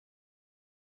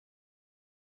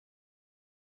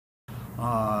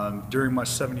During my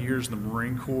 7 years in the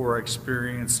Marine Corps, I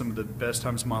experienced some of the best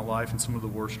times of my life and some of the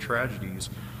worst tragedies.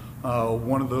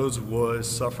 One of those was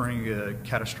suffering a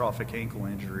catastrophic ankle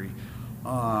injury.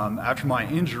 After my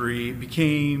injury, it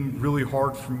became really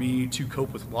hard for me to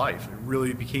cope with life. It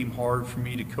really became hard for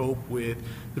me to cope with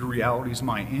the realities of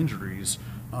my injuries.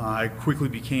 I quickly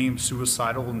became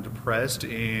suicidal and depressed,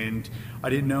 and I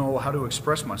didn't know how to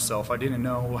express myself. I didn't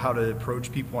know how to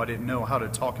approach people. I didn't know how to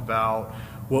talk about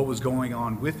what was going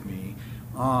on with me.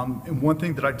 And one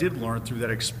thing that I did learn through that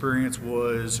experience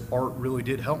was art really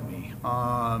did help me.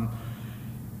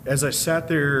 As I sat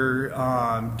there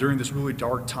during this really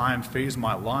dark phase of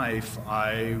my life,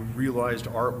 I realized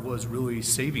art was really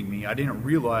saving me. I didn't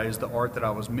realize the art that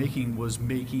I was making was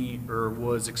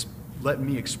letting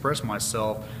me express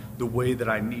myself the way that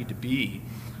I need to be.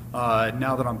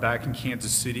 Now that I'm back in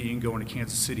Kansas City and going to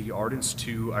Kansas City Art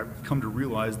Institute, I've come to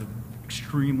realize the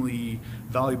extremely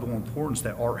valuable importance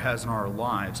that art has in our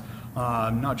lives,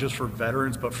 not just for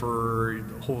veterans, but for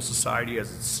the whole society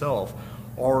as itself.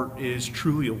 Art is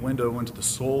truly a window into the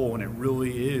soul, and it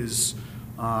really is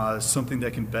something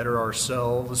that can better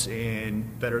ourselves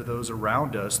and better those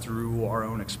around us through our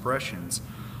own expressions.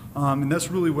 And that's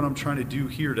really what I'm trying to do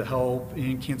here to help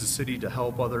in Kansas City, to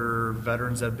help other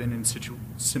veterans that have been in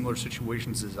similar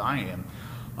situations as I am.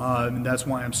 And that's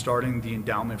why I'm starting the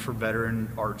Endowment for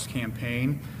Veteran Arts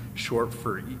campaign,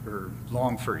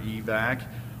 long for EVAC.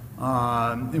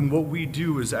 And what we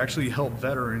do is actually help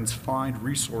veterans find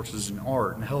resources in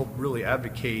art and help really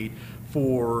advocate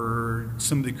for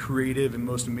some of the creative and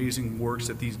most amazing works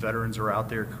that these veterans are out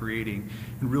there creating,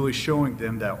 and really showing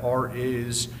them that art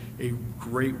is a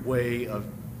great way of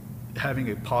having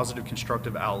a positive,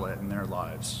 constructive outlet in their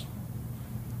lives.